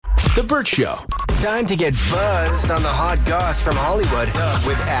The Burt Show. Time to get buzzed on the hot goss from Hollywood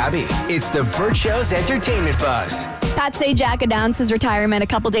with Abby. It's The Burt Show's entertainment buzz. Pat Sajak announced his retirement a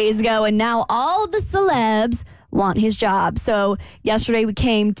couple days ago, and now all the celebs want his job. So yesterday we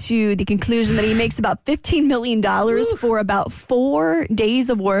came to the conclusion that he makes about $15 million for about 4 days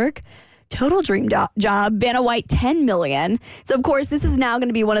of work. Total dream job. Vanna White, $10 million. So, of course, this is now going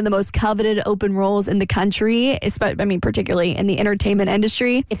to be one of the most coveted open roles in the country, particularly in the entertainment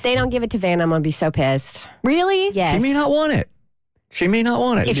industry. If they don't give it to Vanna, I'm going to be so pissed. Really? Yes. She may not want it. If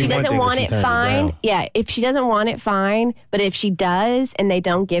she doesn't want it, fine. Yeah, if she doesn't want it, fine. But if she does and they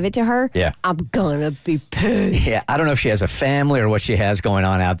don't give it to her, I'm going to be pissed. Yeah, I don't know if she has a family or what she has going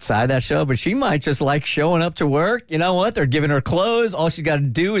on outside that show, but she might just like showing up to work. You know what? They're giving her clothes. All she got to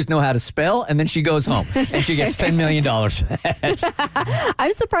do is know how to spell, and then she goes home. And she gets $10 million for that.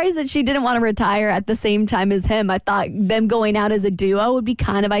 I'm surprised that she didn't want to retire at the same time as him. I thought them going out as a duo would be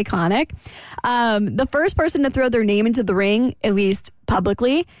kind of iconic. The first person to throw their name into the ring, at least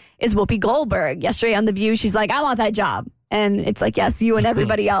publicly, is Whoopi Goldberg. Yesterday on The View, she's like, I want that job. And it's like, yes, you and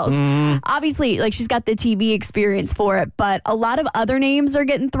everybody else. Obviously, like, she's got the TV experience for it, but a lot of other names are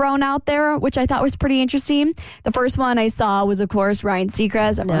getting thrown out there, which I thought was pretty interesting. The first one I saw was, of course, Ryan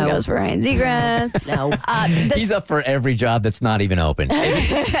Seacrest. Everyone goes for Ryan Seacrest. No. He's up for every job that's not even open.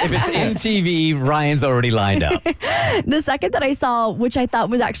 If it's in TV, Ryan's already lined up. The second that I saw, which I thought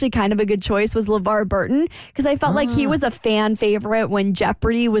was actually kind of a good choice, was LeVar Burton, because I felt like he was a fan favorite when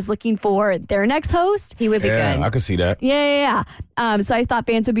Jeopardy was looking for their next host. He would be good. I could see that. Yeah. So I thought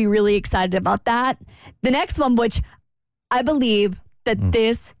fans would be really excited about that. The next one, which I believe that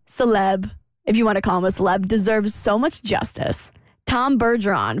this celeb, if you want to call him a celeb, deserves so much justice. Tom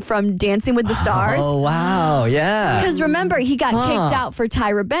Bergeron from Dancing with the Stars. Oh, wow. Yeah. Because remember, he got kicked out for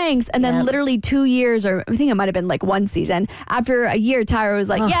Tyra Banks, and then literally 2 years, or I think it might have been like one season, after a year, Tyra was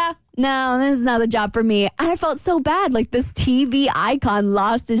like, no, this is not the job for me. And I felt so bad. Like, this TV icon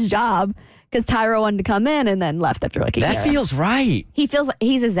lost his job because Tyra wanted to come in and then left after like a year. That feels right. He feels like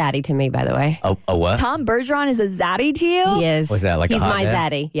he's a zaddy to me, by the way. A what? Tom Bergeron is a zaddy to you? He is. Was that like he's a hot my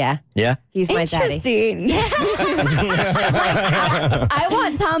dad? zaddy, yeah. Yeah? He's my zaddy. Interesting. I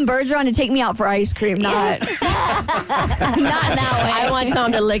want Tom Bergeron to take me out for ice cream, not that way. I want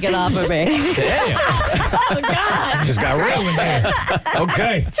Tom to lick it off of me. Oh, God. Just got real in there.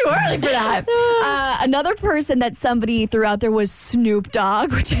 Okay. It's too early for that. Another person that somebody threw out there was Snoop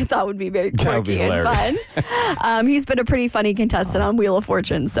Dogg, which I thought would be very quirky and fun. He's been a pretty funny contestant on Wheel of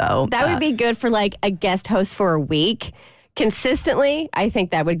Fortune, so That would be good for like a guest host for a week. Consistently, I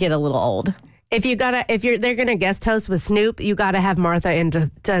think that would get a little old. They're gonna guest host with Snoop, you gotta have Martha in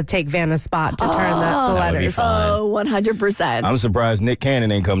to take Vanna's spot to turn the letters. Oh, 100%. I'm surprised Nick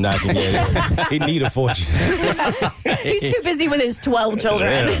Cannon ain't come knocking yet. He need a fortune. He's too busy with his 12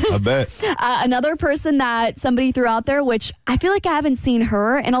 children. Yeah, I bet. Another person that somebody threw out there, which I feel like I haven't seen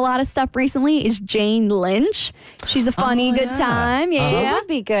her in a lot of stuff recently, is Jane Lynch. She's a funny, good time. Yeah. She would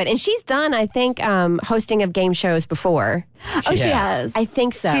be good. And she's done, I think, hosting of game shows before. She has. I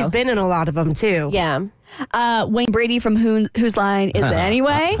think so. She's been in a lot of them too. Yeah. Wayne Brady from Whose Line Is It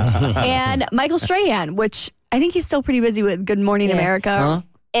Anyway? And Michael Strahan, which I think he's still pretty busy with Good Morning America. Huh?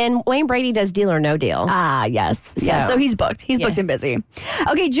 And Wayne Brady does Deal or No Deal. Ah, yes. Yeah, so he's booked. He's booked and busy.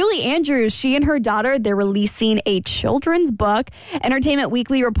 Okay, Julie Andrews, she and her daughter, they're releasing a children's book. Entertainment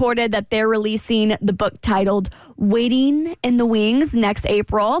Weekly reported that they're releasing the book titled Waiting in the Wings next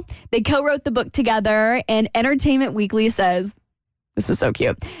April. They co-wrote the book together, and Entertainment Weekly says, this is so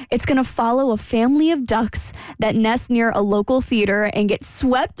cute. It's going to follow a family of ducks that nest near a local theater and get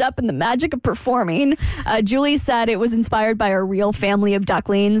swept up in the magic of performing. Julie said it was inspired by a real family of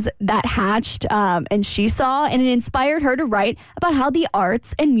ducklings that hatched and she saw, and it inspired her to write about how the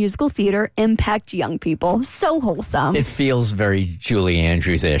arts and musical theater impact young people. So wholesome. It feels very Julie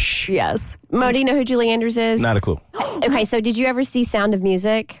Andrews-ish. Yes. Mo, do you know who Julie Andrews is? Not a clue. Okay, so did you ever see Sound of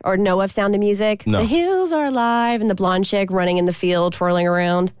Music or know of Sound of Music? No. The hills are alive and the blonde chick running in the field, twirling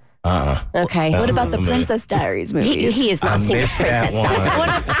around. Okay. What about the Princess Diaries movies? He has not seen missed that Princess one.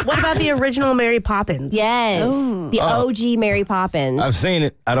 Diaries. What about the original Mary Poppins? Yes. The OG Mary Poppins. I've seen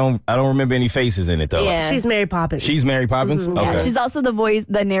it. I don't remember any faces in it though. Yeah. She's Mary Poppins. She's Mary Poppins? Okay. Yeah, she's also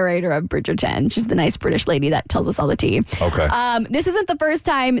the narrator of Bridgerton. She's the nice British lady that tells us all the tea. Okay. This isn't the first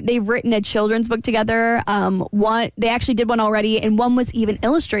time they've written a children's book together. They actually did one already, and one was even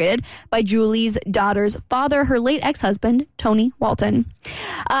illustrated by Julie's daughter's father, her late ex-husband, Tony Walton.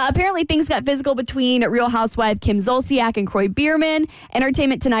 Apparently, things got physical between Real Housewife Kim Zolciak and Croy Bierman.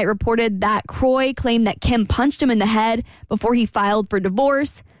 Entertainment Tonight reported that Croy claimed that Kim punched him in the head before he filed for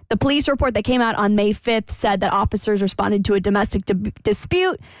divorce. The police report that came out on May 5th said that officers responded to a domestic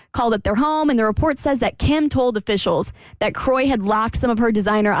dispute, called at their home, and the report says that Kim told officials that Croy had locked some of her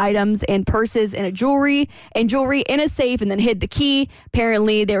designer items and purses in jewelry in a safe and then hid the key.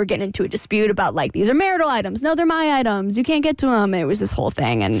 Apparently, they were getting into a dispute about, like, these are marital items. No, they're my items. You can't get to them. And it was this whole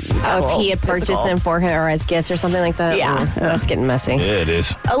thing. And if he had purchased them for her as gifts or something like that? Yeah. That's getting messy. Yeah, it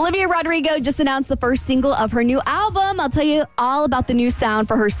is. Olivia Rodrigo just announced the first single of her new album. I'll tell you all about the new sound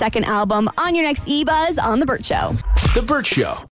for her second album on your next eBuzz on The Burt Show. The Burt Show.